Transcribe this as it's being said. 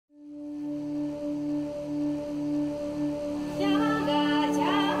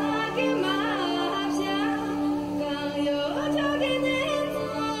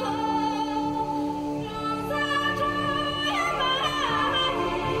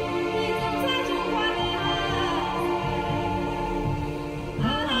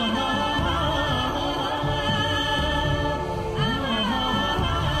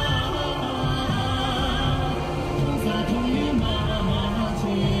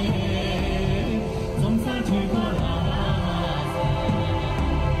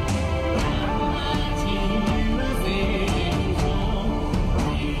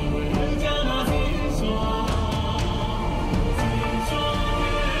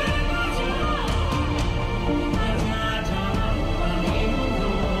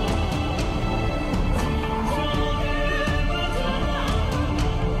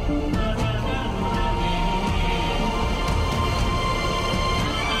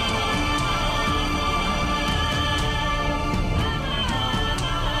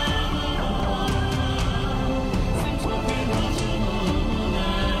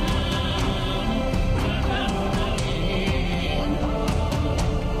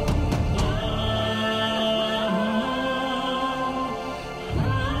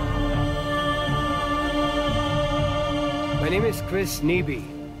is Chris Neby.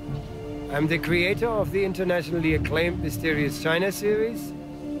 I'm the creator of the internationally acclaimed Mysterious China series,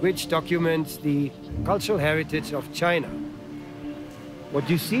 which documents the cultural heritage of China. What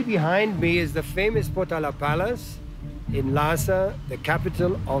you see behind me is the famous Potala Palace in Lhasa, the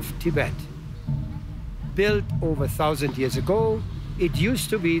capital of Tibet. Built over 1,000 years ago, it used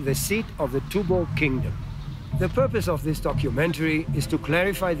to be the seat of the Tubo Kingdom. The purpose of this documentary is to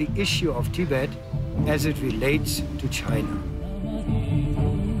clarify the issue of Tibet as it relates to China.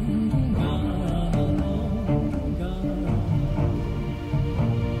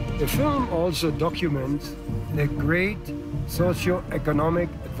 The film also documents the great socio-economic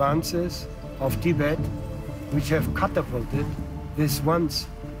advances of Tibet, which have catapulted this once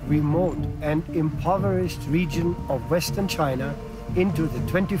remote and impoverished region of Western China into the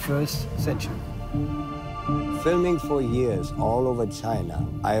 21st century. Filming for years all over China,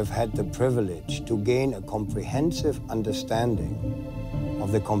 I have had the privilege to gain a comprehensive understanding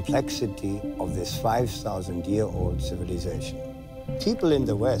of the complexity of this 5,000-year-old civilization. People in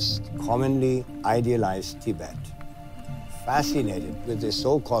the West commonly idealize Tibet. Fascinated with this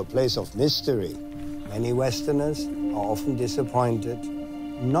so-called place of mystery, many Westerners are often disappointed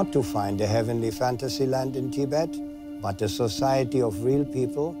not to find a heavenly fantasy land in Tibet, but a society of real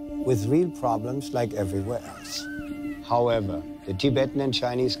people with real problems like everywhere else. However, the Tibetan and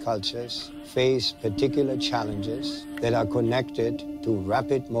Chinese cultures face particular challenges that are connected to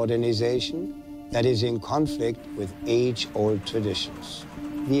rapid modernization that is in conflict with age-old traditions.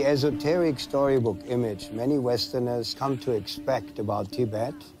 The esoteric storybook image many Westerners come to expect about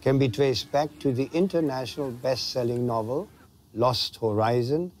Tibet can be traced back to the international best-selling novel, Lost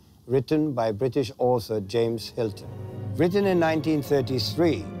Horizon, written by British author James Hilton. Written in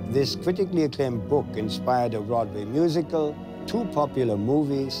 1933, this critically acclaimed book inspired a Broadway musical, 2 popular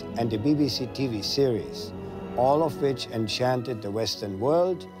movies, and a BBC TV series, all of which enchanted the Western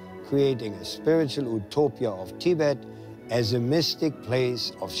world, creating a spiritual utopia of Tibet as a mystic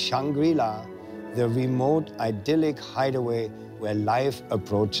place of Shangri-La, the remote, idyllic hideaway where life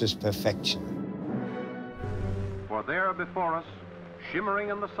approaches perfection. For there before us, shimmering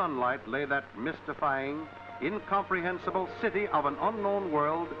in the sunlight, lay that mystifying, incomprehensible city of an unknown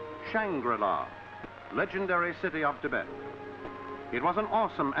world, Shangri-La, legendary city of Tibet. It was an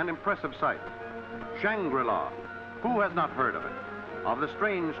awesome and impressive sight. Shangri-La, who has not heard of it? Of the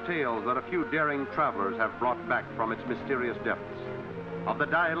strange tales that a few daring travelers have brought back from its mysterious depths. Of the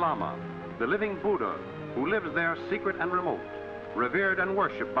Dalai Lama, the living Buddha, who lives there secret and remote, revered and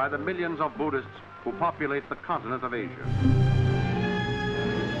worshipped by the millions of Buddhists who populate the continent of Asia.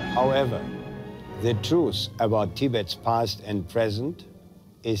 However, the truth about Tibet's past and present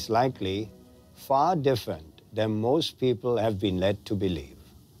is likely far different than most people have been led to believe.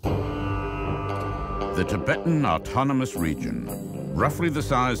 The Tibetan Autonomous Region, roughly the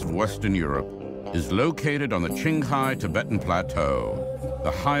size of Western Europe, is located on the Qinghai Tibetan Plateau,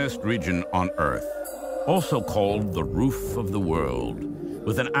 the highest region on Earth, also called the roof of the world,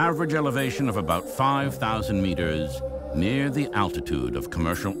 with an average elevation of about 5,000 meters near the altitude of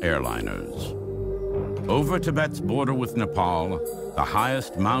commercial airliners. Over Tibet's border with Nepal, the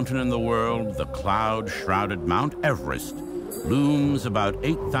highest mountain in the world, the cloud-shrouded Mount Everest, looms about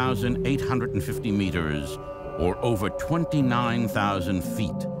 8,850 meters, or over 29,000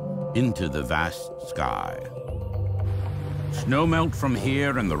 feet, into the vast sky. Snowmelt from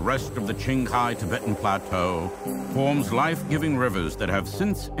here and the rest of the Qinghai Tibetan Plateau forms life-giving rivers that have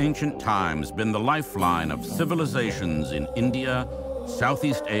since ancient times been the lifeline of civilizations in India,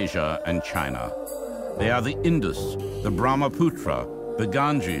 Southeast Asia, and China. They are the Indus, the Brahmaputra, the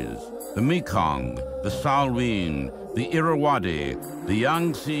Ganges, the Mekong, the Salween, the Irrawaddy, the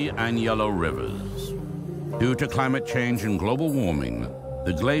Yangtze, and Yellow rivers. Due to climate change and global warming,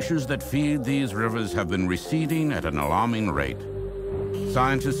 the glaciers that feed these rivers have been receding at an alarming rate.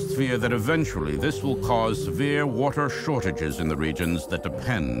 Scientists fear that eventually this will cause severe water shortages in the regions that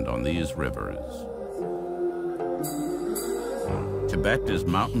depend on these rivers. Tibet is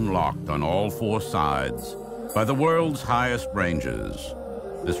mountain-locked on all 4 sides by the world's highest ranges.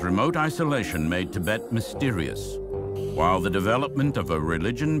 This remote isolation made Tibet mysterious, while the development of a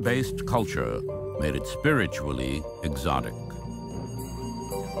religion-based culture made it spiritually exotic.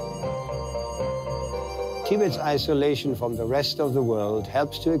 Tibet's isolation from the rest of the world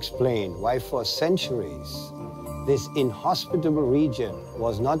helps to explain why for centuries this inhospitable region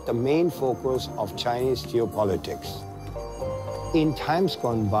was not the main focus of Chinese geopolitics. In times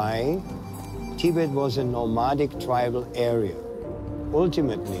gone by, Tibet was a nomadic tribal area.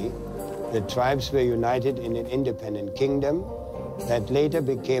 Ultimately, the tribes were united in an independent kingdom that later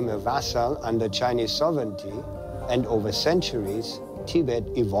became a vassal under Chinese sovereignty and over centuries, Tibet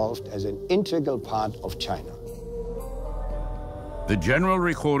evolved as an integral part of China. The general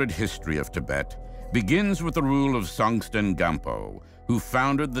recorded history of Tibet begins with the rule of Songtsen Gampo, who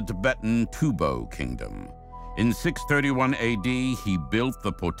founded the Tibetan Tubo Kingdom. In 631 AD, he built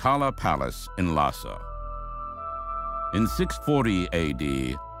the Potala Palace in Lhasa. In 640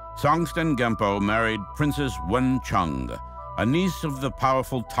 AD, Songtsen Gampo married Princess Wencheng, a niece of the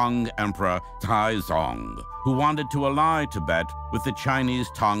powerful Tang Emperor Taizong, who wanted to ally Tibet with the Chinese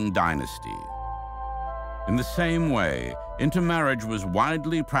Tang dynasty. In the same way, intermarriage was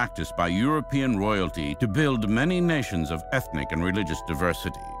widely practiced by European royalty to build many nations of ethnic and religious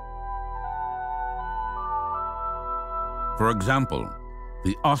diversity. For example,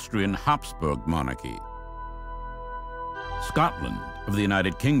 the Austrian Habsburg monarchy, Scotland of the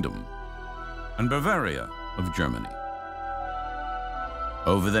United Kingdom, and Bavaria of Germany.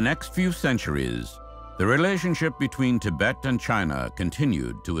 Over the next few centuries, the relationship between Tibet and China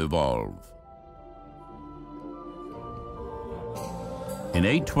continued to evolve. In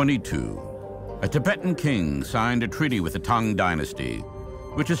 822, a Tibetan king signed a treaty with the Tang dynasty,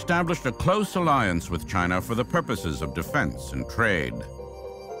 which established a close alliance with China for the purposes of defense and trade.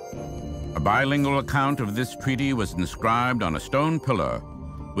 A bilingual account of this treaty was inscribed on a stone pillar,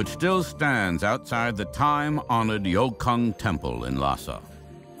 which still stands outside the time-honored Yogkung Temple in Lhasa.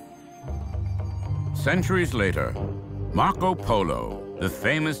 Centuries later, Marco Polo, the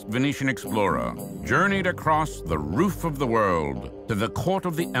famous Venetian explorer, journeyed across the roof of the world to the court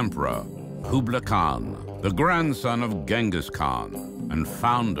of the emperor, Kublai Khan, the grandson of Genghis Khan and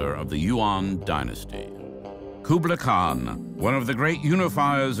founder of the Yuan dynasty. Kublai Khan, one of the great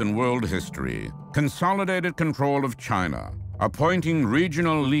unifiers in world history, consolidated control of China, appointing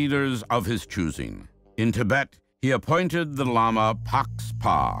regional leaders of his choosing. In Tibet, he appointed the Lama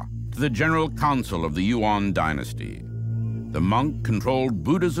Pax-Pa to the General Council of the Yuan dynasty. The monk controlled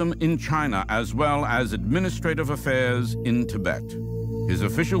Buddhism in China as well as administrative affairs in Tibet. His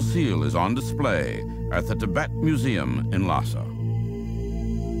official seal is on display at the Tibet Museum in Lhasa.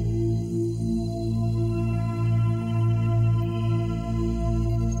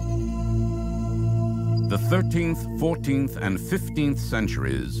 The 13th, 14th, and 15th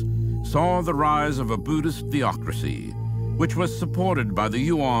centuries saw the rise of a Buddhist theocracy, which was supported by the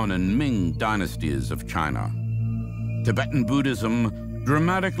Yuan and Ming dynasties of China. Tibetan Buddhism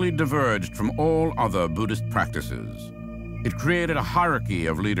dramatically diverged from all other Buddhist practices. It created a hierarchy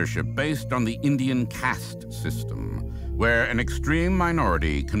of leadership based on the Indian caste system, where an extreme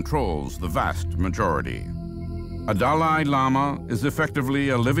minority controls the vast majority. A Dalai Lama is effectively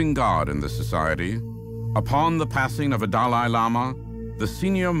a living god in the society. Upon the passing of a Dalai Lama, the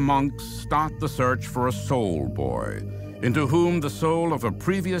senior monks start the search for a soul boy, into whom the soul of a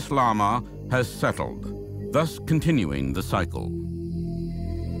previous Lama has settled, thus continuing the cycle.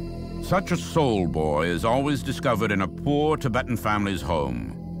 Such a soul boy is always discovered in a poor Tibetan family's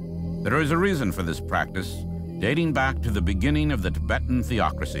home. There is a reason for this practice, dating back to the beginning of the Tibetan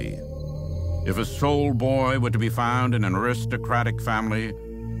theocracy. If a soul boy were to be found in an aristocratic family,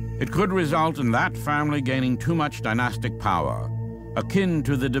 it could result in that family gaining too much dynastic power, akin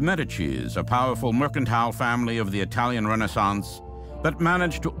to the de Medicis, a powerful mercantile family of the Italian Renaissance that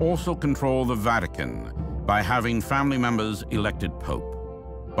managed to also control the Vatican by having family members elected pope.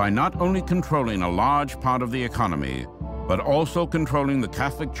 By not only controlling a large part of the economy, but also controlling the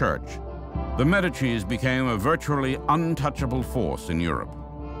Catholic Church, the Medicis became a virtually untouchable force in Europe.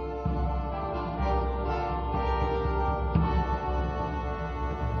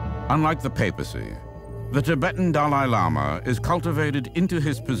 Unlike the papacy, the Tibetan Dalai Lama is cultivated into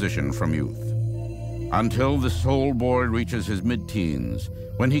his position from youth, until the soul boy reaches his mid-teens,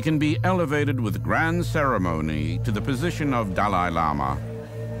 when he can be elevated with grand ceremony to the position of Dalai Lama.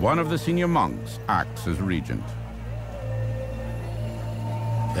 One of the senior monks acts as regent.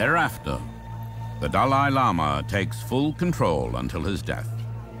 Thereafter, the Dalai Lama takes full control until his death.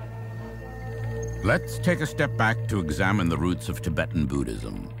 Let's take a step back to examine the roots of Tibetan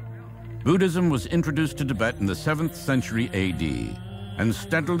Buddhism. Buddhism was introduced to Tibet in the 7th century AD and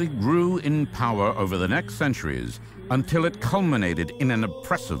steadily grew in power over the next centuries until it culminated in an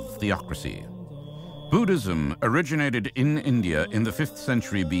oppressive theocracy. Buddhism originated in India in the 5th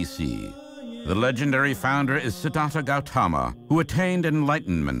century BC. The legendary founder is Siddhartha Gautama, who attained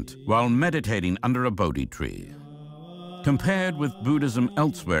enlightenment while meditating under a Bodhi tree. Compared with Buddhism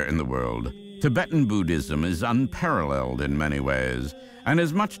elsewhere in the world, Tibetan Buddhism is unparalleled in many ways and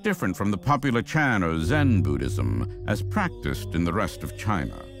is much different from the popular Chan or Zen Buddhism as practiced in the rest of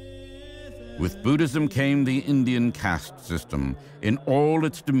China. With Buddhism came the Indian caste system in all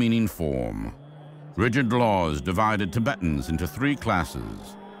its demeaning form. Rigid laws divided Tibetans into 3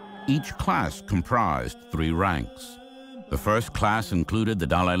 classes. Each class comprised 3 ranks. The first class included the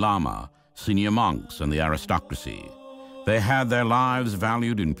Dalai Lama, senior monks, and the aristocracy. They had their lives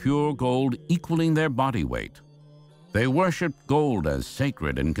valued in pure gold equaling their body weight. They worshipped gold as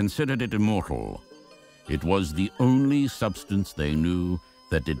sacred and considered it immortal. It was the only substance they knew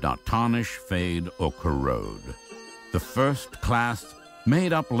that did not tarnish, fade, or corrode. The first class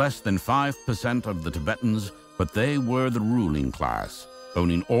made up less than 5% of the Tibetans, but they were the ruling class,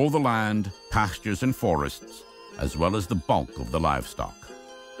 owning all the land, pastures, and forests, as well as the bulk of the livestock.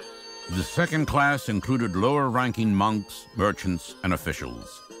 The second class included lower-ranking monks, merchants, and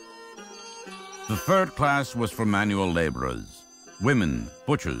officials. The third class was for manual laborers. Women,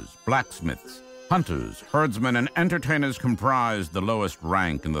 butchers, blacksmiths, hunters, herdsmen, and entertainers comprised the lowest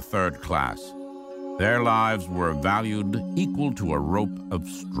rank in the third class. Their lives were valued equal to a rope of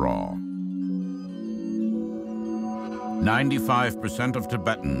straw. 95% of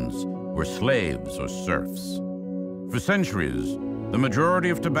Tibetans were slaves or serfs. For centuries, the majority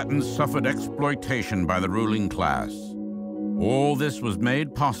of Tibetans suffered exploitation by the ruling class. All this was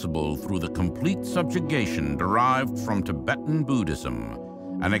made possible through the complete subjugation derived from Tibetan Buddhism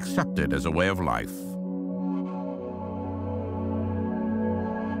and accepted as a way of life.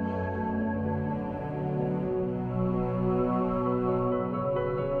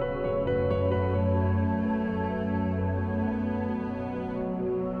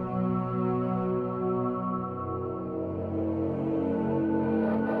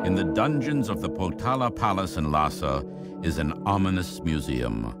 In the dungeons of the Potala Palace in Lhasa is an ominous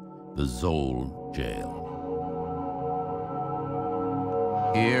museum, the Zol Jail.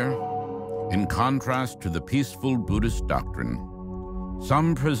 Here, in contrast to the peaceful Buddhist doctrine,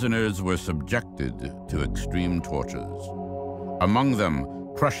 some prisoners were subjected to extreme tortures. Among them,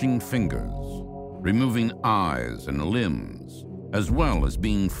 crushing fingers, removing eyes and limbs, as well as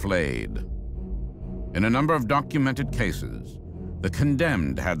being flayed. In a number of documented cases, the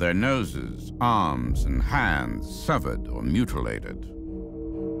condemned had their noses, arms, and hands severed or mutilated.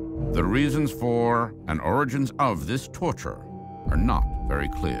 The reasons for and origins of this torture are not very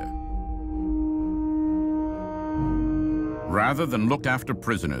clear. Rather than look after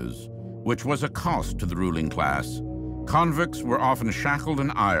prisoners, which was a cost to the ruling class, convicts were often shackled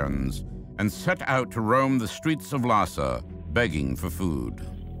in irons and set out to roam the streets of Lhasa, begging for food.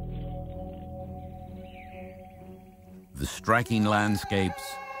 The striking landscapes,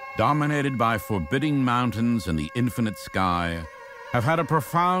 dominated by forbidding mountains and the infinite sky, have had a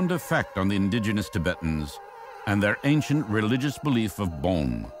profound effect on the indigenous Tibetans and their ancient religious belief of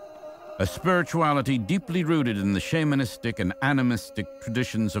Bon, a spirituality deeply rooted in the shamanistic and animistic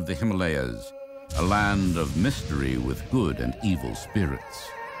traditions of the Himalayas, a land of mystery with good and evil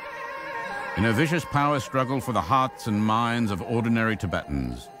spirits. In a vicious power struggle for the hearts and minds of ordinary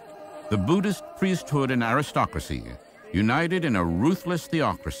Tibetans, the Buddhist priesthood and aristocracy, united in a ruthless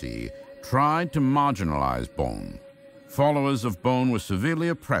theocracy, tried to marginalize Bon. Followers of Bon were severely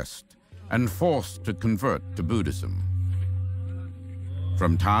oppressed and forced to convert to Buddhism.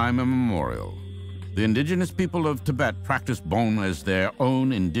 From time immemorial, the indigenous people of Tibet practiced Bon as their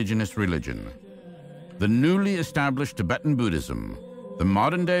own indigenous religion. The newly established Tibetan Buddhism, the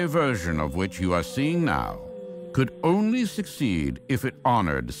modern-day version of which you are seeing now, could only succeed if it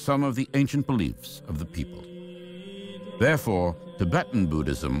honored some of the ancient beliefs of the people. Therefore, Tibetan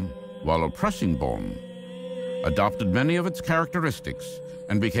Buddhism, while oppressing Bon, adopted many of its characteristics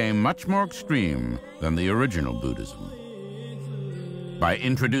and became much more extreme than the original Buddhism. By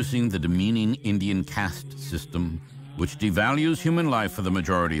introducing the demeaning Indian caste system, which devalues human life for the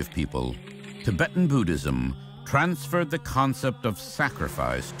majority of people, Tibetan Buddhism transferred the concept of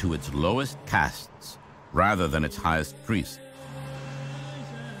sacrifice to its lowest castes rather than its highest priests.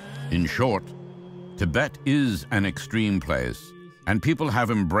 In short, Tibet is an extreme place, and people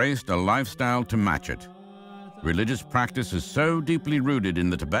have embraced a lifestyle to match it. Religious practice is so deeply rooted in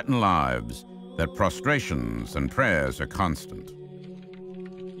the Tibetan lives that prostrations and prayers are constant.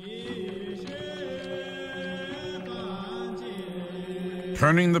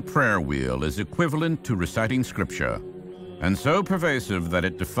 Turning the prayer wheel is equivalent to reciting scripture, and so pervasive that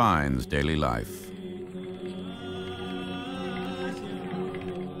it defines daily life.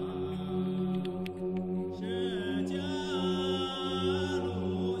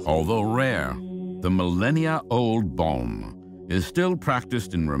 Although rare, the millennia-old Bon is still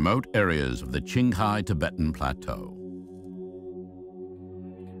practiced in remote areas of the Qinghai Tibetan Plateau.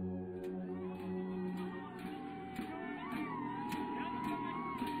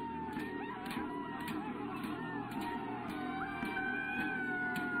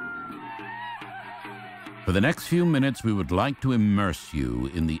 For the next few minutes, we would like to immerse you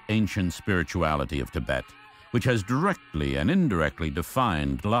in the ancient spirituality of Tibet, which has directly and indirectly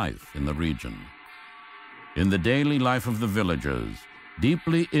defined life in the region. In the daily life of the villagers,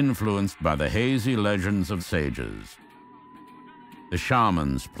 deeply influenced by the hazy legends of sages, the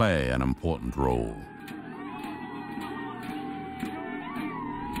shamans play an important role.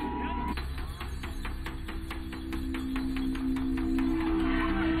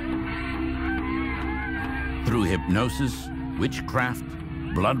 Through hypnosis, witchcraft,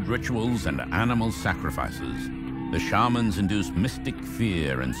 blood rituals, and animal sacrifices, the shamans induce mystic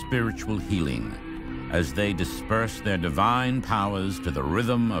fear and spiritual healing as they disperse their divine powers to the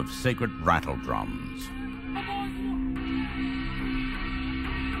rhythm of sacred rattle drums.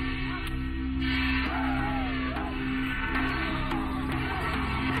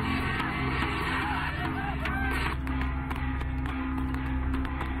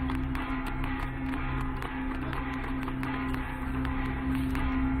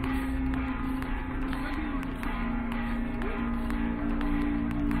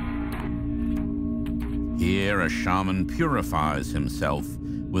 Here, a shaman purifies himself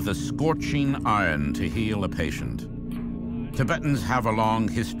with a scorching iron to heal a patient. Tibetans have a long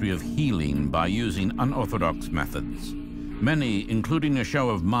history of healing by using unorthodox methods, many including a show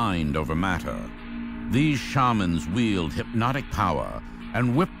of mind over matter. These shamans wield hypnotic power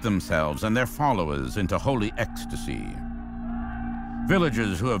and whip themselves and their followers into holy ecstasy.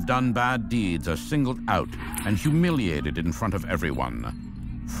 Villagers who have done bad deeds are singled out and humiliated in front of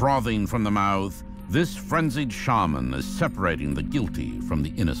everyone. Frothing from the mouth, this frenzied shaman is separating the guilty from the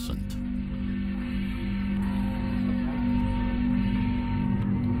innocent.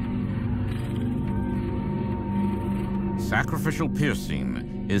 Sacrificial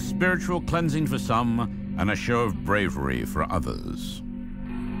piercing is spiritual cleansing for some and a show of bravery for others.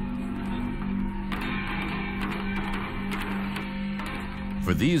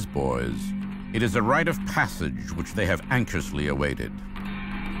 For these boys, it is a rite of passage which they have anxiously awaited.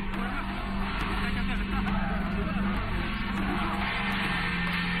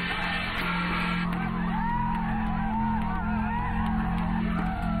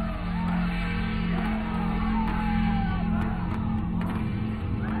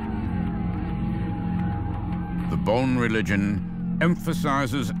 The Bone religion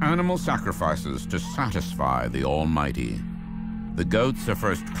emphasizes animal sacrifices to satisfy the Almighty. The goats are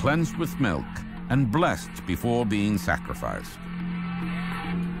first cleansed with milk and blessed before being sacrificed.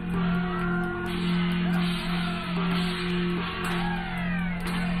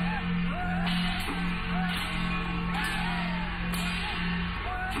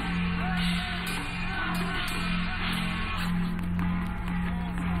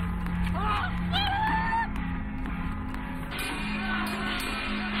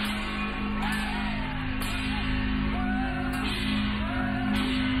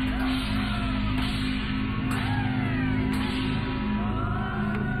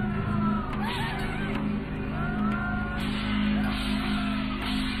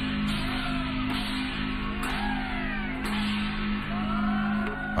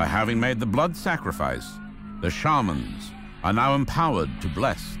 By having made the blood sacrifice, the shamans are now empowered to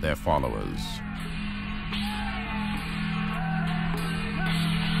bless their followers.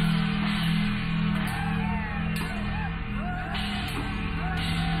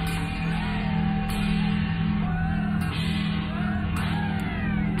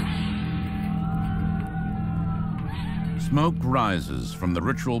 Smoke rises from the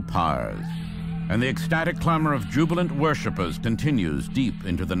ritual pyres, and the ecstatic clamor of jubilant worshippers continues deep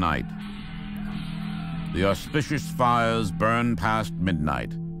into the night. The auspicious fires burn past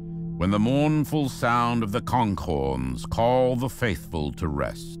midnight, when the mournful sound of the conch horns call the faithful to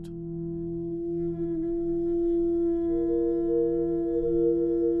rest.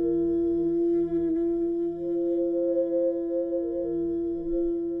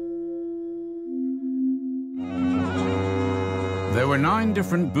 There were 9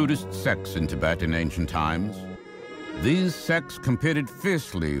 different Buddhist sects in Tibet in ancient times. These sects competed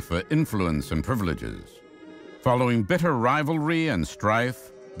fiercely for influence and privileges. Following bitter rivalry and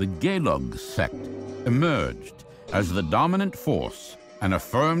strife, the Gelug sect emerged as the dominant force and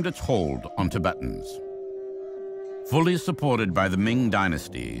affirmed its hold on Tibetans. Fully supported by the Ming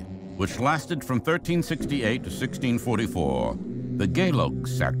dynasty, which lasted from 1368 to 1644, the Gelug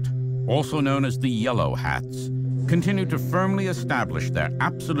sect, also known as the Yellow Hats, continued to firmly establish their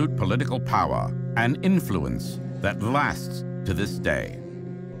absolute political power and influence that lasts to this day.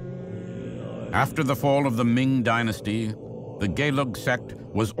 After the fall of the Ming dynasty, the Gelug sect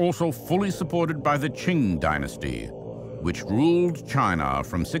was also fully supported by the Qing dynasty, which ruled China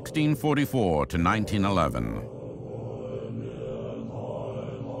from 1644 to 1911.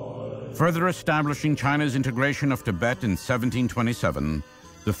 Further establishing China's integration of Tibet in 1727,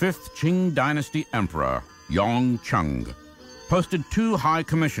 the 5th Qing dynasty emperor, Yongzheng, posted 2 high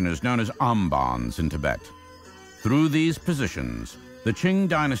commissioners known as ambans in Tibet. Through these positions, the Qing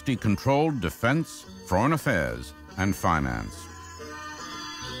dynasty controlled defense, foreign affairs, and finance.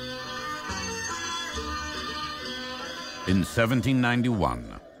 In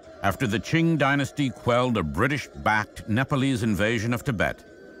 1791, after the Qing dynasty quelled a British-backed Nepalese invasion of Tibet,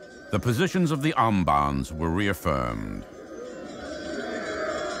 the positions of the ambans were reaffirmed.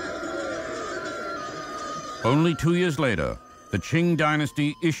 Only 2 years later, the Qing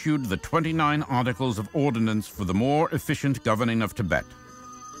dynasty issued the 29 Articles of Ordinance for the more efficient governing of Tibet.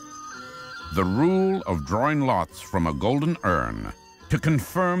 The rule of drawing lots from a golden urn to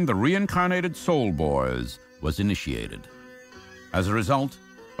confirm the reincarnated soul boys was initiated. As a result,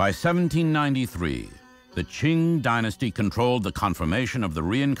 by 1793, the Qing dynasty controlled the confirmation of the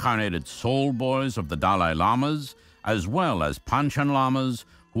reincarnated soul boys of the Dalai Lamas, as well as Panchen Lamas,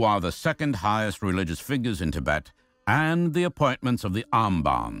 who are the second highest religious figures in Tibet, and the appointments of the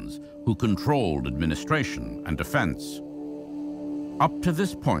ambans, who controlled administration and defense. Up to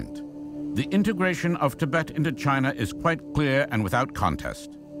this point, the integration of Tibet into China is quite clear and without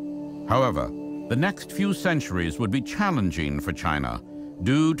contest. However, the next few centuries would be challenging for China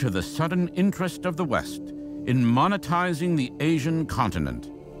due to the sudden interest of the West in monetizing the Asian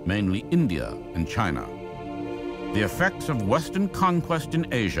continent, mainly India and China. The effects of Western conquest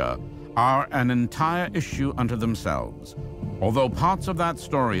in Asia are an entire issue unto themselves, although parts of that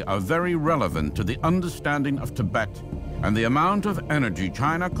story are very relevant to the understanding of Tibet and the amount of energy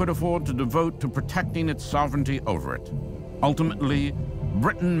China could afford to devote to protecting its sovereignty over it. Ultimately,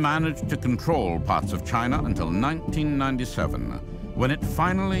 Britain managed to control parts of China until 1997, when it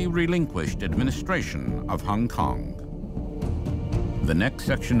finally relinquished administration of Hong Kong. The next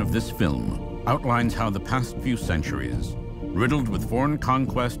section of this film outlines how the past few centuries, riddled with foreign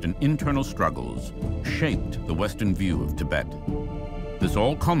conquest and internal struggles, shaped the Western view of Tibet. This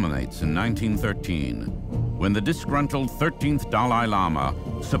all culminates in 1913, when the disgruntled 13th Dalai Lama,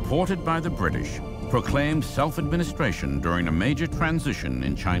 supported by the British, proclaimed self-administration during a major transition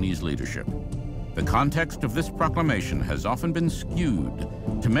in Chinese leadership. The context of this proclamation has often been skewed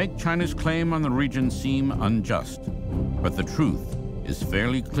to make China's claim on the region seem unjust, but the truth is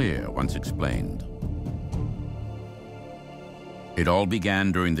fairly clear once explained. It all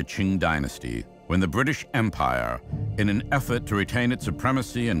began during the Qing dynasty, when the British Empire, in an effort to retain its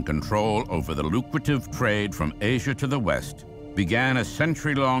supremacy and control over the lucrative trade from Asia to the West, began a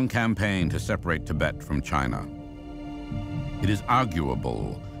century-long campaign to separate Tibet from China. It is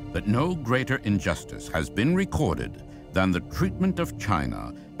arguable that no greater injustice has been recorded than the treatment of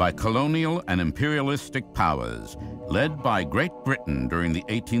China by colonial and imperialistic powers led by Great Britain during the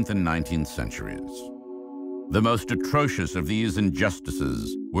 18th and 19th centuries. The most atrocious of these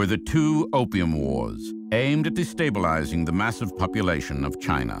injustices were the 2 Opium Wars, aimed at destabilizing the massive population of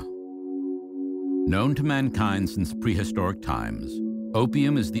China. Known to mankind since prehistoric times,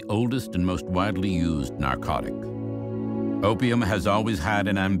 opium is the oldest and most widely used narcotic. Opium has always had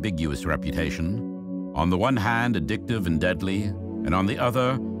an ambiguous reputation. On the one hand, addictive and deadly, and on the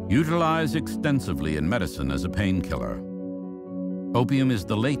other, utilized extensively in medicine as a painkiller. Opium is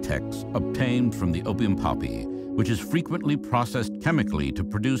the latex obtained from the opium poppy, which is frequently processed chemically to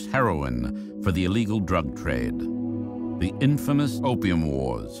produce heroin for the illegal drug trade. The infamous Opium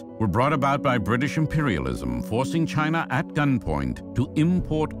Wars were brought about by British imperialism, forcing China at gunpoint to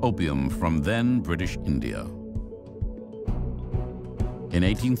import opium from then British India. In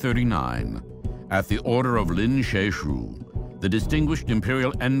 1839, at the order of Lin Sheshu, the distinguished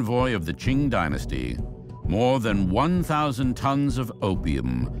imperial envoy of the Qing dynasty, more than 1,000 tons of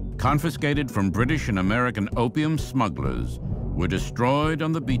opium, confiscated from British and American opium smugglers, were destroyed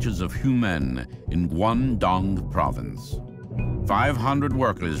on the beaches of Humen in Guangdong province. 500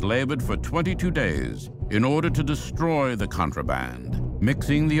 workers labored for 22 days in order to destroy the contraband,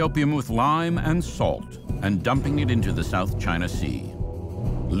 mixing the opium with lime and salt and dumping it into the South China Sea.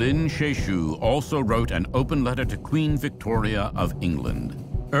 Lin Sheshu also wrote an open letter to Queen Victoria of England,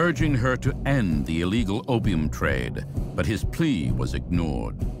 urging her to end the illegal opium trade, but his plea was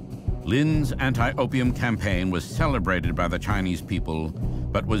ignored. Lin's anti-opium campaign was celebrated by the Chinese people,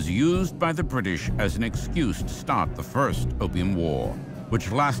 but was used by the British as an excuse to start the First Opium War,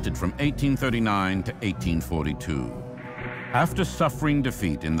 which lasted from 1839 to 1842. After suffering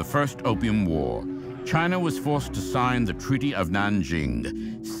defeat in the First Opium War, China was forced to sign the Treaty of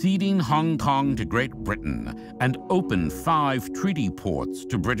Nanjing, ceding Hong Kong to Great Britain, and opened 5 treaty ports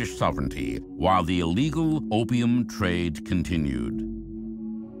to British sovereignty, while the illegal opium trade continued.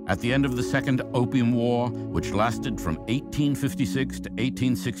 At the end of the Second Opium War, which lasted from 1856 to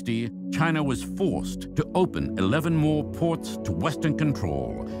 1860, China was forced to open 11 more ports to Western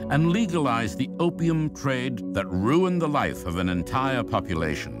control and legalize the opium trade that ruined the life of an entire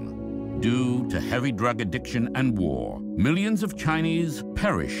population. Due to heavy drug addiction and war, millions of Chinese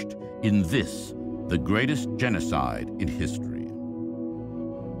perished in this, the greatest genocide in history.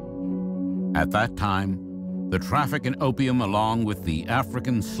 At that time, the traffic in opium, along with the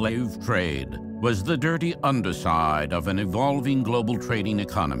African slave trade, was the dirty underside of an evolving global trading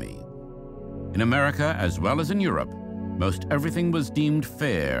economy. In America, as well as in Europe, most everything was deemed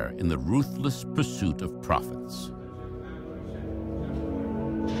fair in the ruthless pursuit of profits.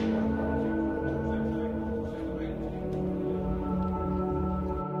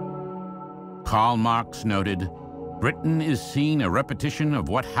 Karl Marx noted, "Britain is seen a repetition of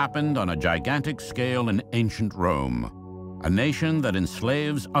what happened on a gigantic scale in ancient Rome. A nation that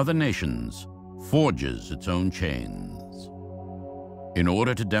enslaves other nations forges its own chains." In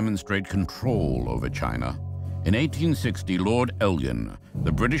order to demonstrate control over China, in 1860, Lord Elgin,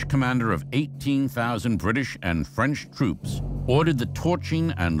 the British commander of 18,000 British and French troops, ordered the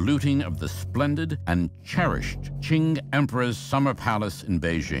torching and looting of the splendid and cherished Qing Emperor's summer palace in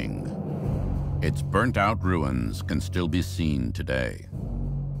Beijing. Its burnt-out ruins can still be seen today.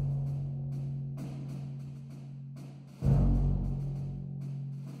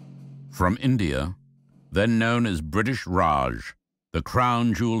 From India, then known as British Raj, the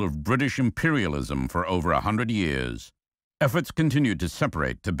crown jewel of British imperialism for over 100 years, efforts continued to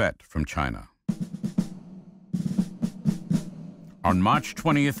separate Tibet from China. On March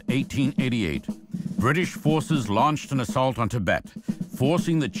 20th, 1888, British forces launched an assault on Tibet,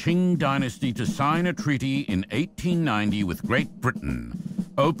 forcing the Qing dynasty to sign a treaty in 1890 with Great Britain,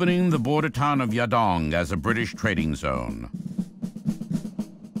 opening the border town of Yadong as a British trading zone.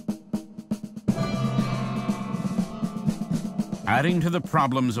 Adding to the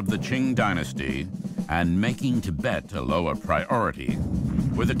problems of the Qing dynasty and making Tibet a lower priority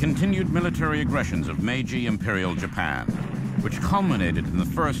were the continued military aggressions of Meiji Imperial Japan, which culminated in the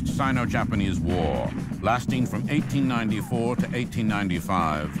First Sino-Japanese War, lasting from 1894 to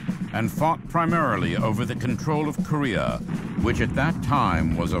 1895, and fought primarily over the control of Korea, which at that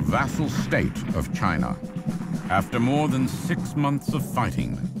time was a vassal state of China. After more than 6 months of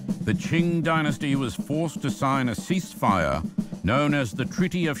fighting, the Qing dynasty was forced to sign a ceasefire known as the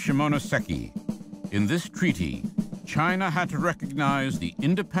Treaty of Shimonoseki. In this treaty, China had to recognize the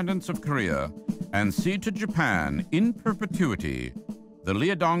independence of Korea and cede to Japan in perpetuity the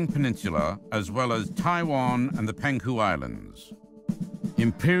Liaodong Peninsula as well as Taiwan and the Penghu Islands.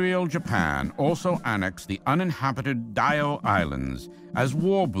 Imperial Japan also annexed the uninhabited Diaoyu Islands as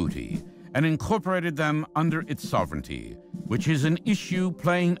war booty and incorporated them under its sovereignty, which is an issue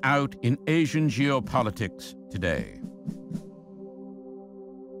playing out in Asian geopolitics today.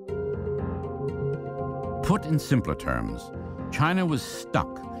 Put in simpler terms, China was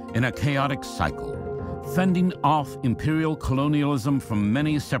stuck in a chaotic cycle, fending off imperial colonialism from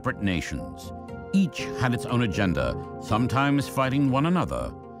many separate nations. Each had its own agenda, sometimes fighting one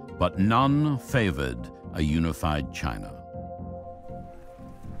another, but none favored a unified China.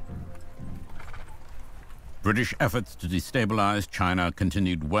 British efforts to destabilize China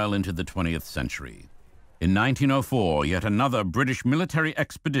continued well into the 20th century. In 1904, yet another British military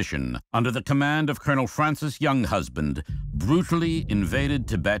expedition under the command of Colonel Francis Younghusband brutally invaded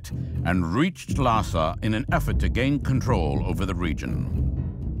Tibet and reached Lhasa in an effort to gain control over the region.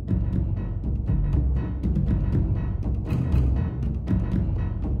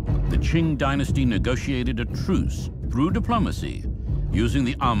 The Qing dynasty negotiated a truce through diplomacy using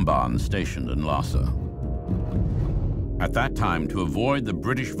the Amban stationed in Lhasa. At that time, to avoid the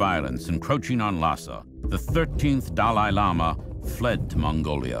British violence encroaching on Lhasa, the 13th Dalai Lama fled to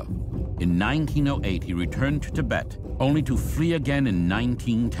Mongolia. In 1908, he returned to Tibet, only to flee again in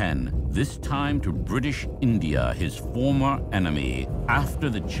 1910, this time to British India, his former enemy, after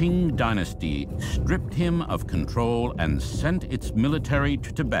the Qing dynasty stripped him of control and sent its military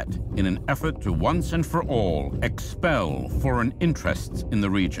to Tibet in an effort to once and for all expel foreign interests in the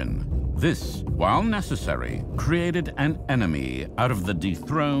region. This, while necessary, created an enemy out of the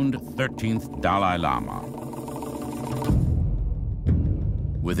dethroned 13th Dalai Lama.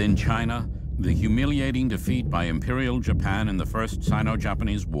 Within China, the humiliating defeat by Imperial Japan in the First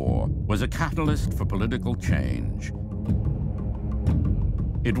Sino-Japanese War was a catalyst for political change.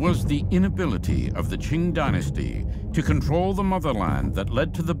 It was the inability of the Qing dynasty to control the motherland that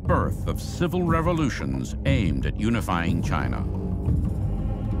led to the birth of civil revolutions aimed at unifying China.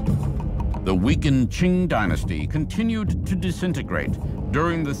 The weakened Qing dynasty continued to disintegrate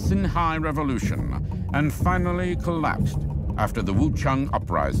during the Xinhai Revolution and finally collapsed after the Wuchang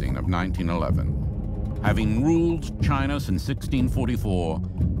Uprising of 1911. Having ruled China since 1644,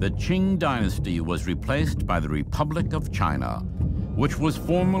 the Qing dynasty was replaced by the Republic of China, which was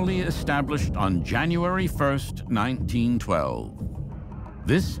formally established on January 1st, 1912.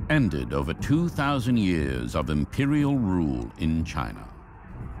 This ended over 2,000 years of imperial rule in China.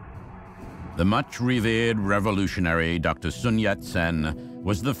 The much-revered revolutionary Dr. Sun Yat-sen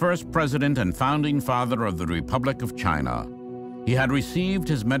was the first president and founding father of the Republic of China. He had received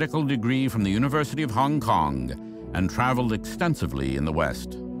his medical degree from the University of Hong Kong and traveled extensively in the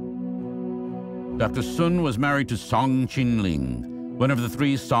West. Dr. Sun was married to Song Qinling, one of the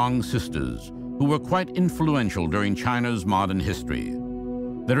three Song sisters, who were quite influential during China's modern history.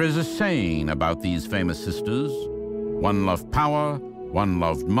 There is a saying about these famous sisters: one loved power, one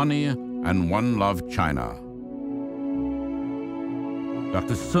loved money, and one loved China.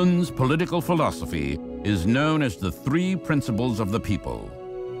 Dr. Sun's political philosophy is known as the three principles of the people: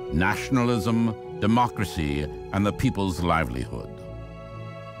 nationalism, democracy, and the people's livelihood.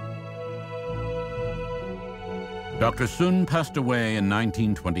 Dr. Sun passed away in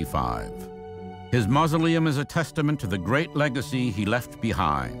 1925. His mausoleum is a testament to the great legacy he left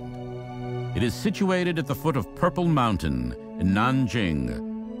behind. It is situated at the foot of Purple Mountain in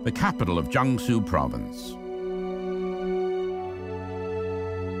Nanjing, the capital of Jiangsu province.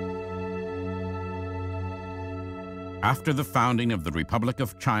 After the founding of the Republic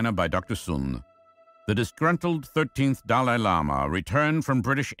of China by Dr. Sun, the disgruntled 13th Dalai Lama returned from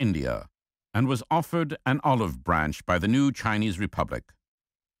British India and was offered an olive branch by the new Chinese Republic.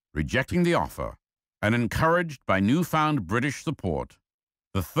 Rejecting the offer and encouraged by newfound British support,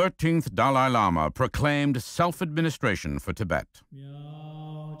 the 13th Dalai Lama proclaimed self-administration for Tibet.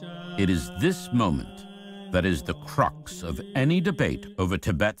 It is this moment that is the crux of any debate over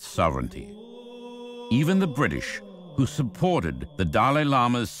Tibet's sovereignty. Even the British, who supported the Dalai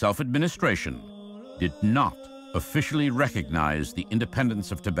Lama's self-administration, did not officially recognize the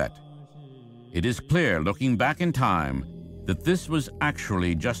independence of Tibet. It is clear, looking back in time, that this was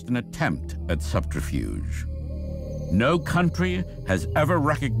actually just an attempt at subterfuge. No country has ever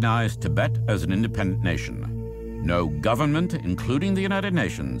recognized Tibet as an independent nation. No government, including the United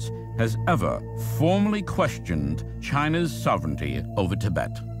Nations, has ever formally questioned China's sovereignty over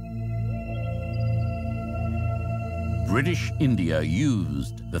Tibet. British India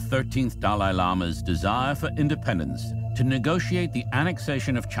used the 13th Dalai Lama's desire for independence to negotiate the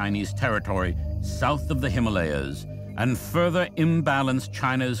annexation of Chinese territory south of the Himalayas and further imbalance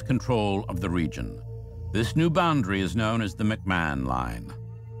China's control of the region. This new boundary is known as the McMahon Line.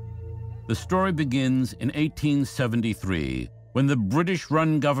 The story begins in 1873, when the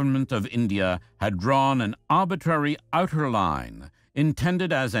British-run government of India had drawn an arbitrary outer line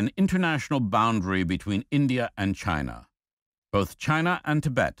intended as an international boundary between India and China. Both China and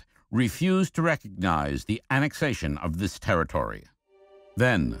Tibet refused to recognize the annexation of this territory.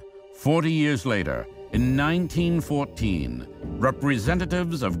 Then, 40 years later, in 1914,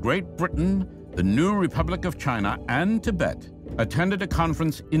 representatives of Great Britain, the new Republic of China, and Tibet attended a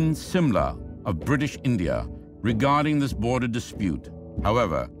conference in Simla of British India regarding this border dispute.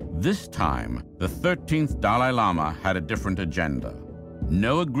 However, this time, the 13th Dalai Lama had a different agenda.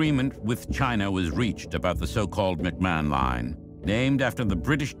 No agreement with China was reached about the so-called McMahon Line, named after the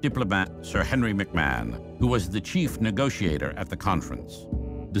British diplomat Sir Henry McMahon, who was the chief negotiator at the conference.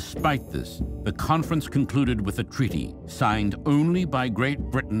 Despite this, the conference concluded with a treaty signed only by Great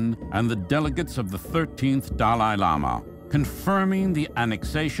Britain and the delegates of the 13th Dalai Lama, confirming the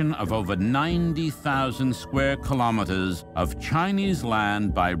annexation of over 90,000 square kilometers of Chinese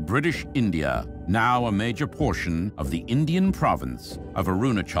land by British India, now a major portion of the Indian province of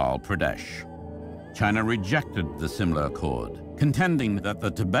Arunachal Pradesh. China rejected the Simla Accord, contending that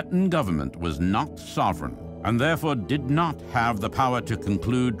the Tibetan government was not sovereign and therefore did not have the power to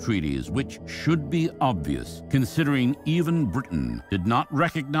conclude treaties, which should be obvious, considering even Britain did not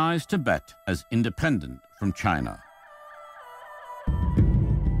recognize Tibet as independent from China.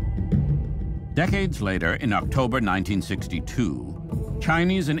 Decades later, in October 1962,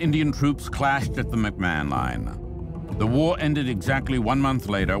 Chinese and Indian troops clashed at the McMahon Line. The war ended exactly 1 month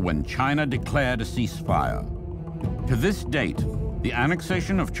later when China declared a ceasefire. To this date, the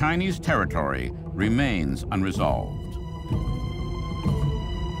annexation of Chinese territory remains unresolved.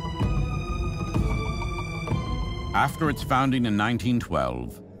 After its founding in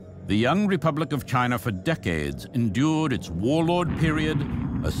 1912, the young Republic of China for decades endured its warlord period,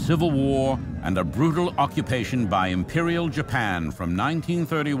 a civil war, and a brutal occupation by Imperial Japan from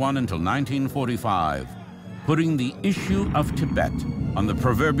 1931 until 1945, putting the issue of Tibet on the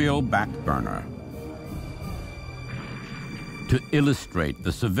proverbial back burner. To illustrate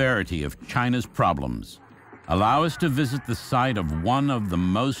the severity of China's problems, allow us to visit the site of one of the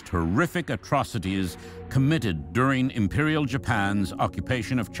most horrific atrocities committed during Imperial Japan's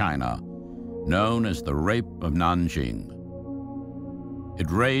occupation of China, known as the Rape of Nanjing. It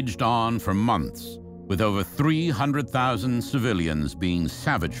raged on for months, with over 300,000 civilians being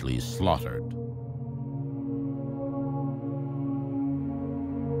savagely slaughtered.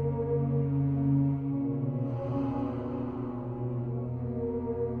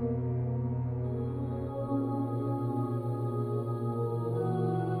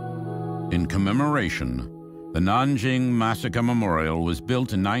 In commemoration, the Nanjing Massacre Memorial was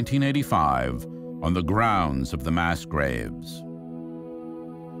built in 1985 on the grounds of the mass graves.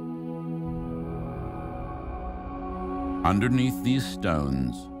 Underneath these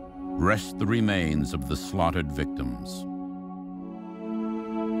stones rest the remains of the slaughtered victims.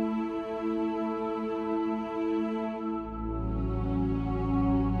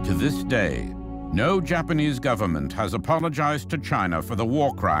 To this day, no Japanese government has apologized to China for the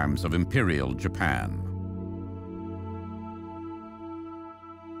war crimes of Imperial Japan.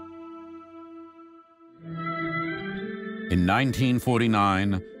 In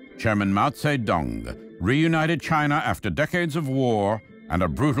 1949, Chairman Mao Zedong reunited China after decades of war and a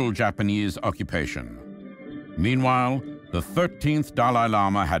brutal Japanese occupation. Meanwhile, the 13th Dalai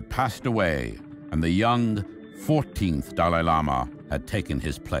Lama had passed away, and the young 14th Dalai Lama had taken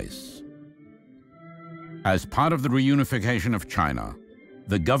his place. As part of the reunification of China,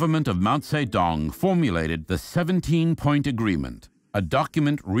 the government of Mao Zedong formulated the 17-Point Agreement, a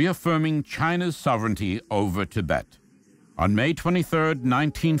document reaffirming China's sovereignty over Tibet. On May 23,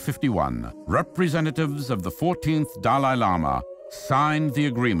 1951, representatives of the 14th Dalai Lama signed the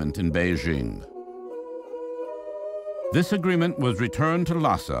agreement in Beijing. This agreement was returned to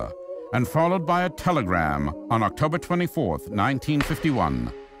Lhasa and followed by a telegram on October 24,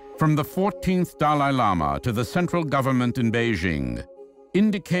 1951, from the 14th Dalai Lama to the central government in Beijing,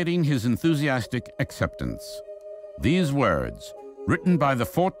 indicating his enthusiastic acceptance. These words, written by the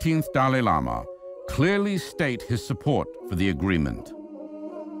 14th Dalai Lama, clearly state his support for the agreement.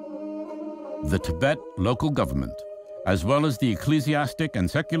 The Tibet local government, as well as the ecclesiastic and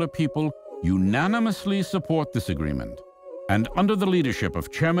secular people, unanimously support this agreement, and under the leadership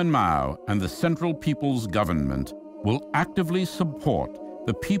of Chairman Mao and the Central People's Government, will actively support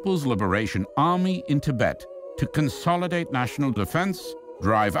the People's Liberation Army in Tibet to consolidate national defense,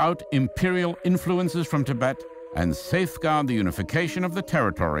 drive out imperial influences from Tibet, and safeguard the unification of the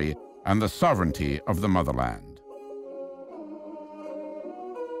territory and the sovereignty of the motherland.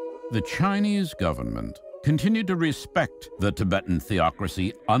 The Chinese government continued to respect the Tibetan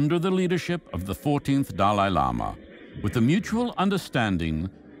theocracy under the leadership of the 14th Dalai Lama, with the mutual understanding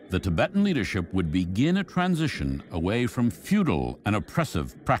the Tibetan leadership would begin a transition away from feudal and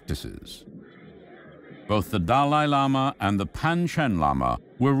oppressive practices. Both the Dalai Lama and the Panchen Lama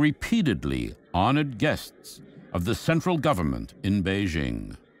were repeatedly honored guests of the central government in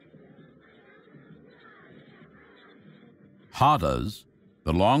Beijing. Hadas,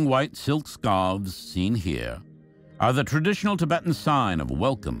 the long white silk scarves seen here, are the traditional Tibetan sign of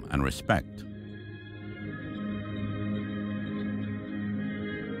welcome and respect.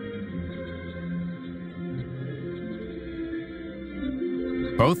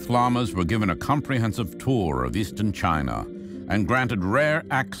 Both lamas were given a comprehensive tour of eastern China and granted rare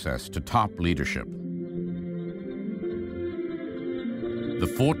access to top leadership. The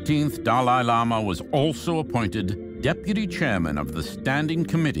 14th Dalai Lama was also appointed deputy chairman of the Standing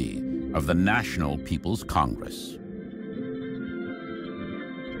Committee of the National People's Congress.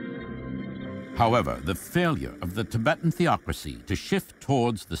 However, the failure of the Tibetan theocracy to shift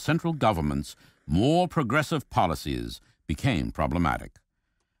towards the central government's more progressive policies became problematic.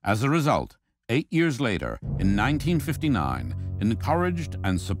 As a result, 8 years later, in 1959, encouraged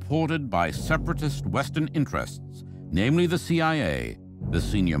and supported by separatist Western interests, namely the CIA, the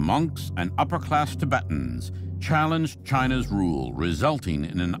senior monks and upper-class Tibetans challenged China's rule, resulting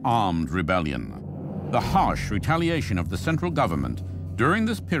in an armed rebellion. The harsh retaliation of the central government during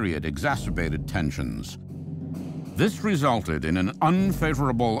this period exacerbated tensions. This resulted in an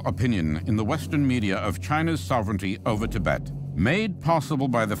unfavorable opinion in the Western media of China's sovereignty over Tibet, made possible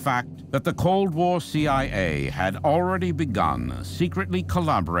by the fact that the Cold War CIA had already begun secretly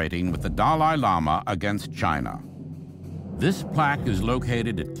collaborating with the Dalai Lama against China. This plaque is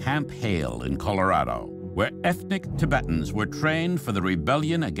located at Camp Hale in Colorado, where ethnic Tibetans were trained for the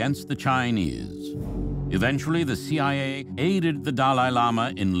rebellion against the Chinese. Eventually, the CIA aided the Dalai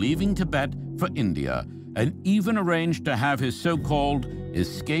Lama in leaving Tibet for India and even arranged to have his so-called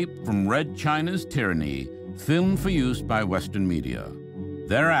escape from Red China's tyranny filmed for use by Western media.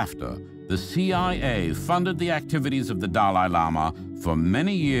 Thereafter, the CIA funded the activities of the Dalai Lama for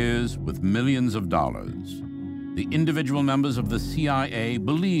many years with millions of dollars. The individual members of the CIA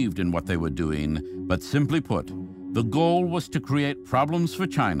believed in what they were doing, but simply put, the goal was to create problems for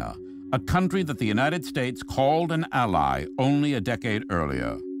China, a country that the United States called an ally only a decade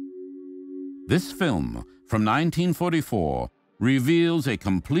earlier. This film, from 1944, reveals a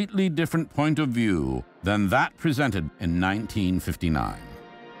completely different point of view than that presented in 1959.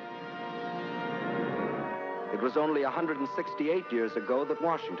 It was only 168 years ago that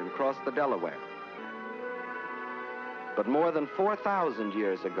Washington crossed the Delaware. But more than 4,000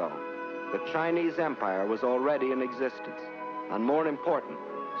 years ago, the Chinese Empire was already in existence. And more important,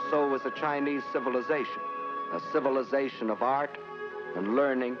 so was a Chinese civilization, a civilization of art and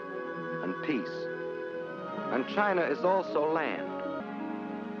learning and peace. And China is also land.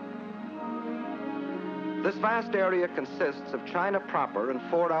 This vast area consists of China proper and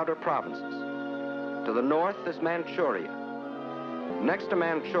 4 outer provinces. To the north is Manchuria. Next to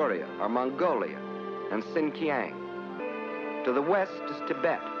Manchuria are Mongolia and Xinjiang. To the west is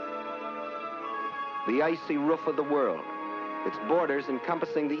Tibet, the icy roof of the world, its borders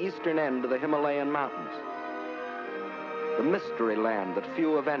encompassing the eastern end of the Himalayan mountains. The mystery land that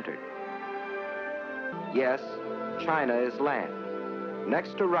few have entered. Yes, China is land,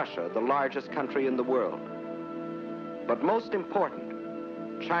 next to Russia, the largest country in the world. But most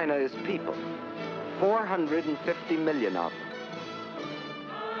important, China is people, 450 million of them.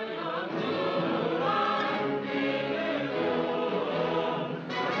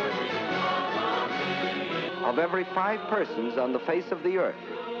 Of every 5 persons on the face of the earth,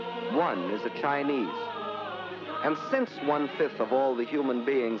 1 is a Chinese. And since 1/5 of all the human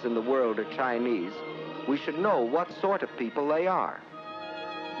beings in the world are Chinese, we should know what sort of people they are.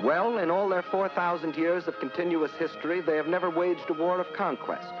 Well, in all their 4,000 years of continuous history, they have never waged a war of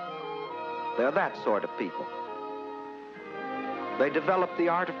conquest. They're that sort of people. They developed the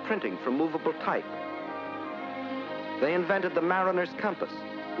art of printing from movable type. They invented the mariner's compass,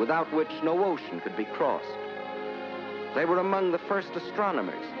 without which no ocean could be crossed. They were among the first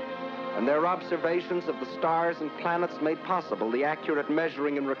astronomers, and their observations of the stars and planets made possible the accurate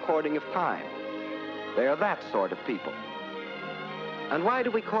measuring and recording of time. They are that sort of people. And why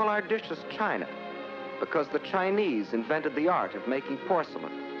do we call our dishes China? Because the Chinese invented the art of making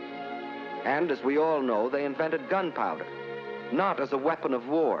porcelain. And as we all know, they invented gunpowder, not as a weapon of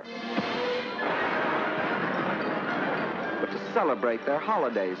war, but to celebrate their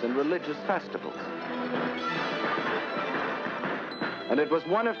holidays and religious festivals. And it was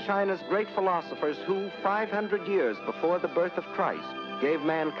one of China's great philosophers who, 500 years before the birth of Christ, gave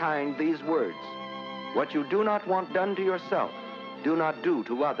mankind these words: "What you do not want done to yourself, do not do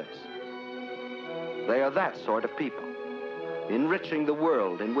to others." They are that sort of people, enriching the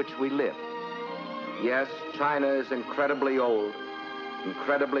world in which we live. Yes, China is incredibly old,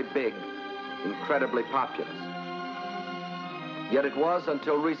 incredibly big, incredibly populous. Yet it was,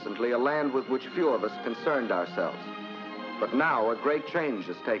 until recently, a land with which few of us concerned ourselves. But now a great change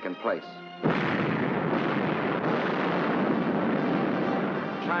has taken place.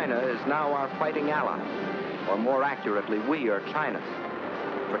 China is now our fighting ally, or more accurately, we are China's.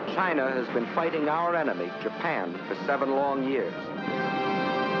 For China has been fighting our enemy, Japan, for 7 long years.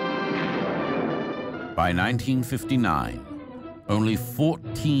 By 1959, only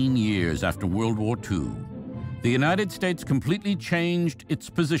 14 years after World War II, the United States completely changed its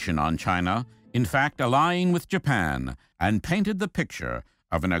position on China, in fact allying with Japan, and painted the picture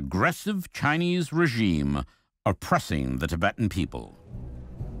of an aggressive Chinese regime oppressing the Tibetan people.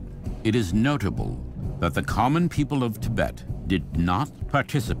 It is notable that the common people of Tibet did not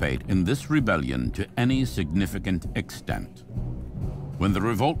participate in this rebellion to any significant extent. When the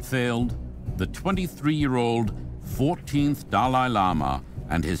revolt failed, the 23-year-old 14th Dalai Lama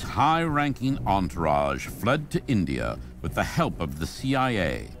and his high-ranking entourage fled to India with the help of the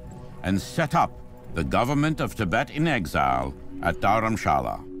CIA and set up the government of Tibet in exile at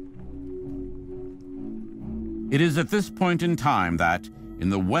Dharamshala. It is at this point in time that, in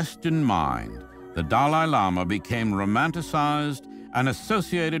the Western mind, the Dalai Lama became romanticized and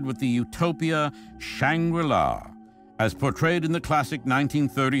associated with the utopia Shangri-La, as portrayed in the classic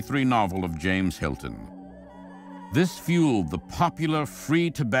 1933 novel of James Hilton. This fueled the popular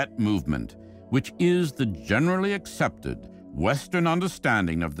Free Tibet movement, which is the generally accepted Western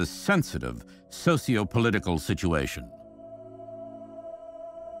understanding of the sensitive socio-political situation.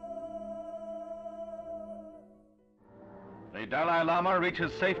 The Dalai Lama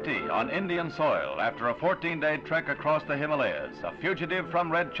reaches safety on Indian soil after a 14-day trek across the Himalayas, a fugitive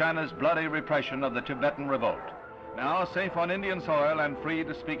from Red China's bloody repression of the Tibetan revolt. Now safe on Indian soil and free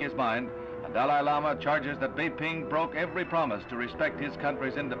to speak his mind, the Dalai Lama charges that Beiping broke every promise to respect his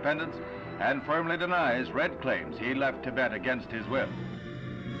country's independence and firmly denies Red claims he left Tibet against his will.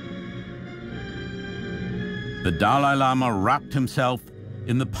 The Dalai Lama wrapped himself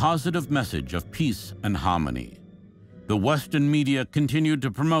in the positive message of peace and harmony. The Western media continued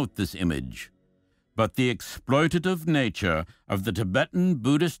to promote this image, but the exploitative nature of the Tibetan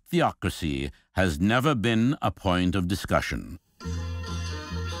Buddhist theocracy has never been a point of discussion.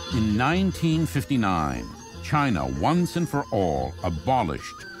 In 1959, China once and for all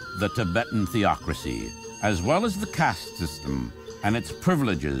abolished the Tibetan theocracy, as well as the caste system and its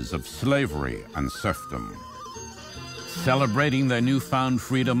privileges of slavery and serfdom. Celebrating their newfound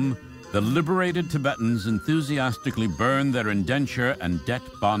freedom, the liberated Tibetans enthusiastically burned their indenture and debt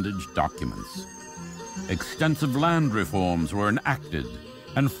bondage documents. Extensive land reforms were enacted,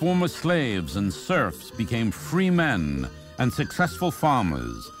 and former slaves and serfs became free men and successful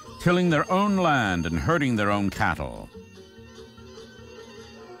farmers, tilling their own land and herding their own cattle.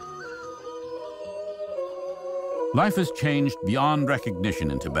 Life has changed beyond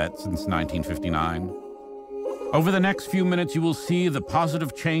recognition in Tibet since 1959. Over the next few minutes, you will see the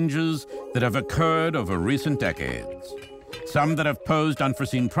positive changes that have occurred over recent decades. Some that have posed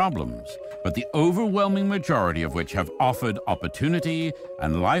unforeseen problems, but the overwhelming majority of which have offered opportunity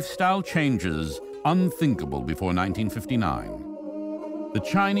and lifestyle changes unthinkable before 1959. The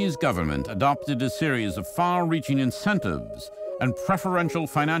Chinese government adopted a series of far-reaching incentives and preferential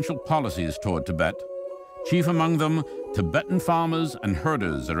financial policies toward Tibet. Chief among them, Tibetan farmers and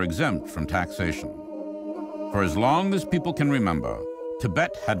herders are exempt from taxation. For as long as people can remember,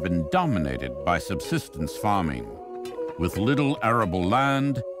 Tibet had been dominated by subsistence farming. With little arable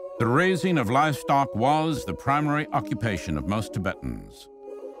land, the raising of livestock was the primary occupation of most Tibetans.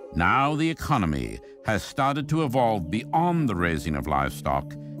 Now the economy has started to evolve beyond the raising of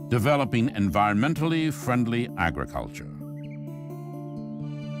livestock, developing environmentally friendly agriculture.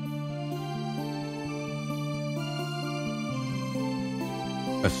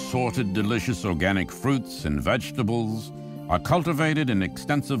 Assorted delicious organic fruits and vegetables are cultivated in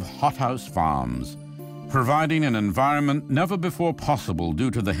extensive hothouse farms, providing an environment never before possible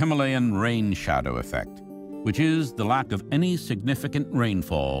due to the Himalayan rain shadow effect, which is the lack of any significant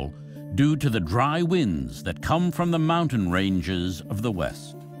rainfall due to the dry winds that come from the mountain ranges of the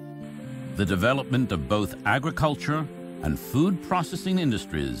West. The development of both agriculture and food processing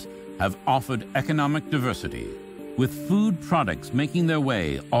industries have offered economic diversity, with food products making their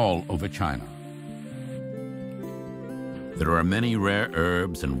way all over China. There are many rare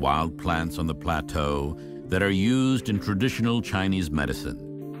herbs and wild plants on the plateau that are used in traditional Chinese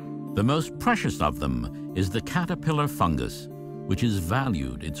medicine. The most precious of them is the caterpillar fungus, which is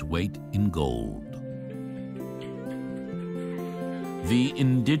valued its weight in gold. The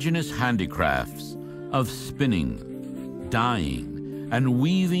indigenous handicrafts of spinning, dyeing, and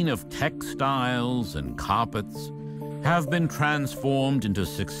weaving of textiles and carpets have been transformed into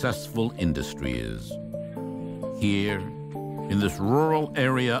successful industries. Here, in this rural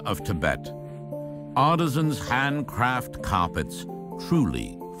area of Tibet, artisans handcraft carpets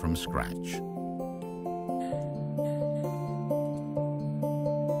truly from scratch.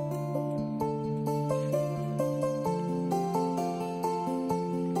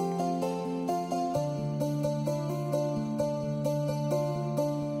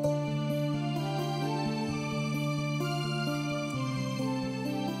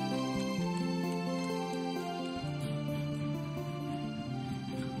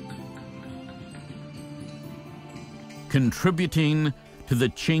 Contributing to the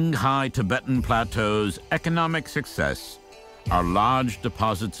Qinghai Tibetan Plateau's economic success are large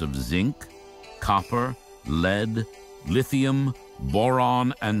deposits of zinc, copper, lead, lithium,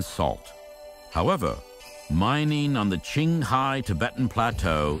 boron, and salt. However, mining on the Qinghai Tibetan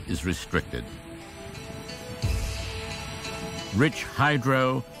Plateau is restricted. Rich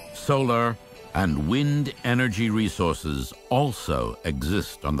hydro, solar, and wind energy resources also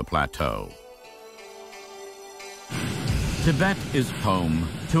exist on the plateau. Tibet is home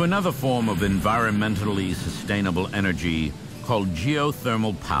to another form of environmentally sustainable energy called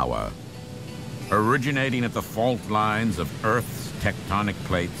geothermal power. Originating at the fault lines of Earth's tectonic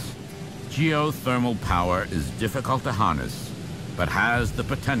plates, geothermal power is difficult to harness, but has the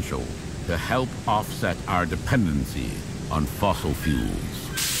potential to help offset our dependency on fossil fuels.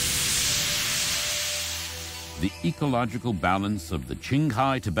 The ecological balance of the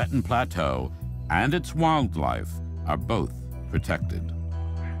Qinghai Tibetan Plateau and its wildlife are both protected.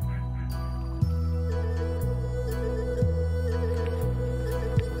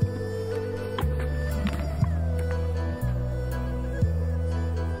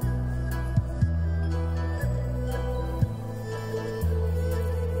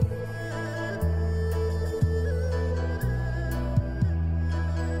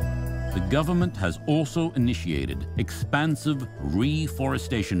 The government has also initiated expansive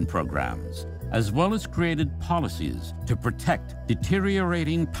reforestation programs, as well as created policies to protect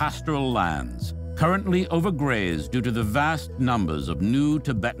deteriorating pastoral lands, currently overgrazed due to the vast numbers of new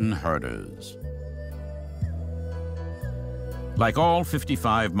Tibetan herders. Like all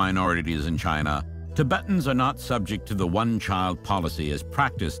 55 minorities in China, Tibetans are not subject to the one-child policy as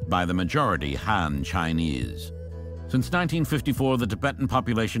practiced by the majority Han Chinese. Since 1954, the Tibetan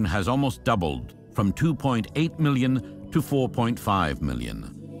population has almost doubled from 2.8 million to 4.5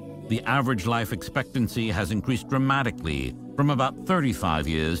 million. The average life expectancy has increased dramatically from about 35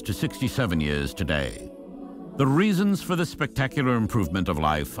 years to 67 years today. The reasons for this spectacular improvement of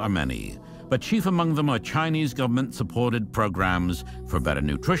life are many, but chief among them are Chinese government-supported programs for better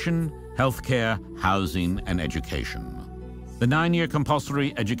nutrition, healthcare, housing, and education. The 9-year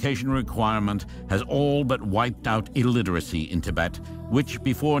compulsory education requirement has all but wiped out illiteracy in Tibet, which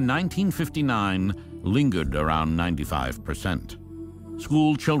before 1959 lingered around 95%.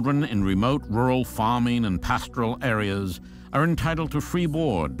 School children in remote rural farming and pastoral areas are entitled to free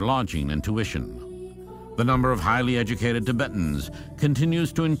board, lodging, and tuition. The number of highly educated Tibetans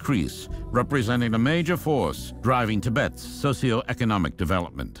continues to increase, representing a major force driving Tibet's socio-economic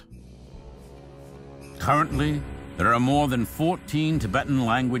development. Currently, there are more than 14 Tibetan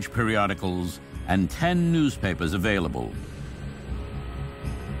language periodicals and 10 newspapers available.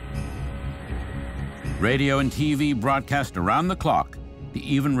 Radio and TV broadcast around the clock to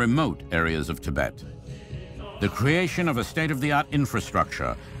even remote areas of Tibet. The creation of a state-of-the-art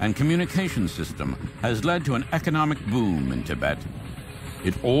infrastructure and communication system has led to an economic boom in Tibet.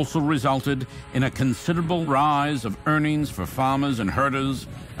 It also resulted in a considerable rise of earnings for farmers and herders,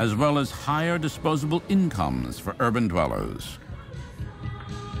 as well as higher disposable incomes for urban dwellers.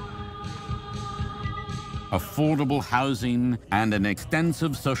 Affordable housing and an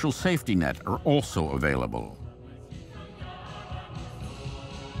extensive social safety net are also available.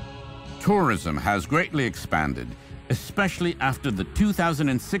 Tourism has greatly expanded, especially after the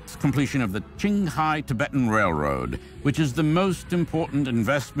 2006 completion of the Qinghai Tibetan Railroad, which is the most important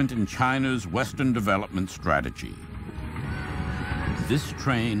investment in China's Western development strategy. This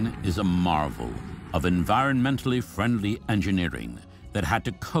train is a marvel of environmentally friendly engineering that had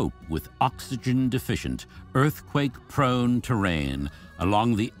to cope with oxygen-deficient, earthquake-prone terrain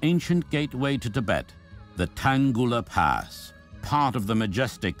along the ancient gateway to Tibet, the Tanggula Pass, part of the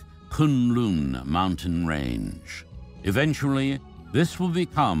majestic Kunlun mountain range. Eventually, this will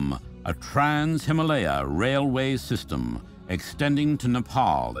become a trans-Himalaya railway system extending to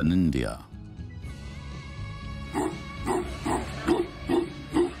Nepal and India.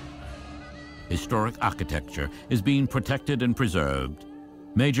 Historic architecture is being protected and preserved.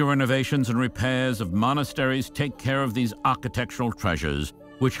 Major renovations and repairs of monasteries take care of these architectural treasures,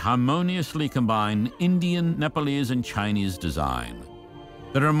 which harmoniously combine Indian, Nepalese, and Chinese design.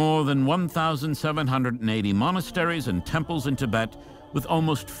 There are more than 1,780 monasteries and temples in Tibet, with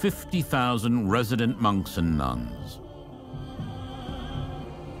almost 50,000 resident monks and nuns.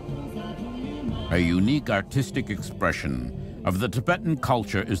 A unique artistic expression of the Tibetan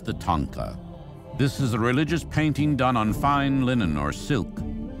culture is the tanka. This is a religious painting done on fine linen or silk.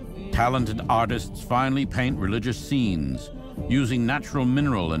 Talented artists finely paint religious scenes using natural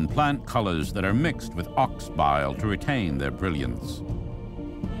mineral and plant colors that are mixed with ox bile to retain their brilliance.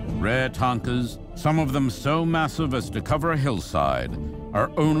 Rare tankas, some of them so massive as to cover a hillside,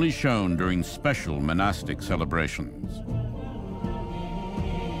 are only shown during special monastic celebrations.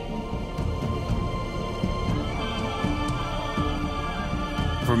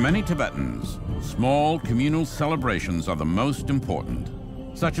 For many Tibetans, small communal celebrations are the most important,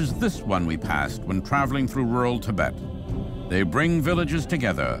 such as this one we passed when traveling through rural Tibet. They bring villages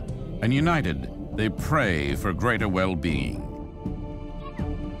together, and united, they pray for greater well-being.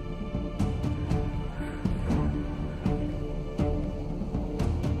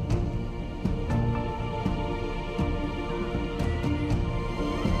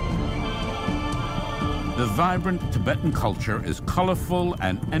 The vibrant Tibetan culture is colorful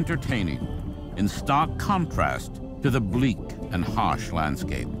and entertaining, in stark contrast to the bleak and harsh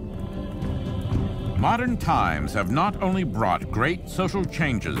landscape. Modern times have not only brought great social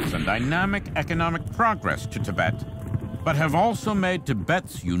changes and dynamic economic progress to Tibet, but have also made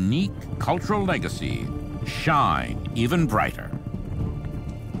Tibet's unique cultural legacy shine even brighter.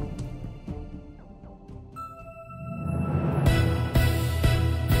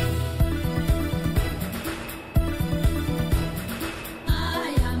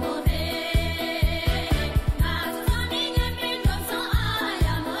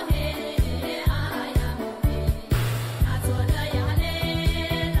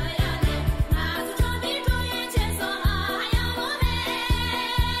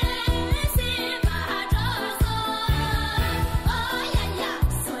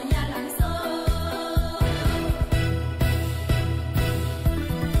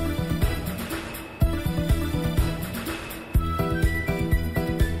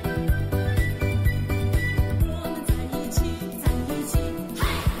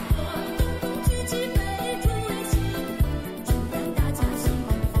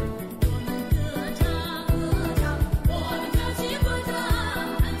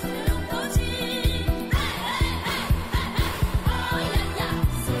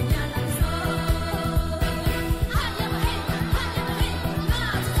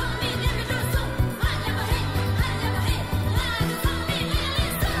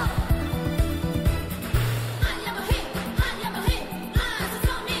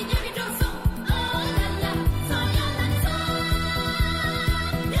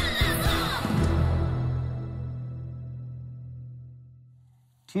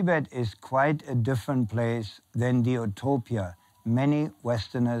 Tibet is quite a different place than the utopia many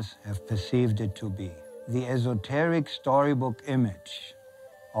Westerners have perceived it to be. The esoteric storybook image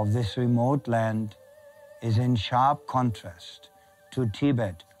of this remote land is in sharp contrast to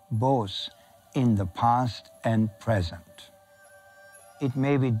Tibet, both in the past and present. It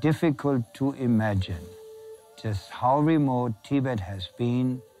may be difficult to imagine just how remote Tibet has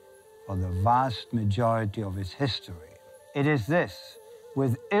been for the vast majority of its history. It is this,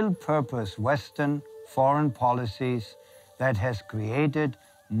 with ill-purposed Western foreign policies, that has created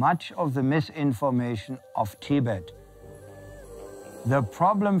much of the misinformation of Tibet. The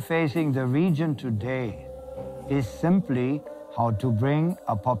problem facing the region today is simply how to bring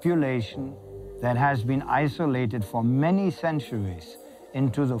a population that has been isolated for many centuries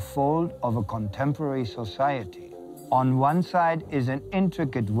into the fold of a contemporary society. On one side is an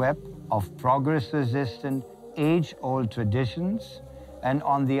intricate web of progress-resistant, age-old traditions, and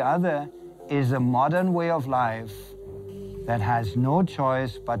on the other is a modern way of life that has no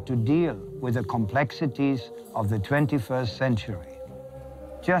choice but to deal with the complexities of the 21st century.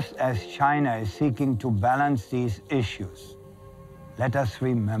 Just as China is seeking to balance these issues, let us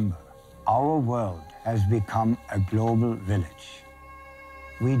remember, our world has become a global village.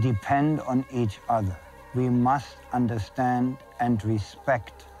 We depend on each other. We must understand and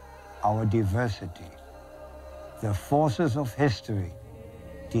respect our diversity. The forces of history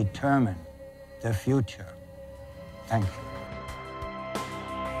determine the future. Thank you.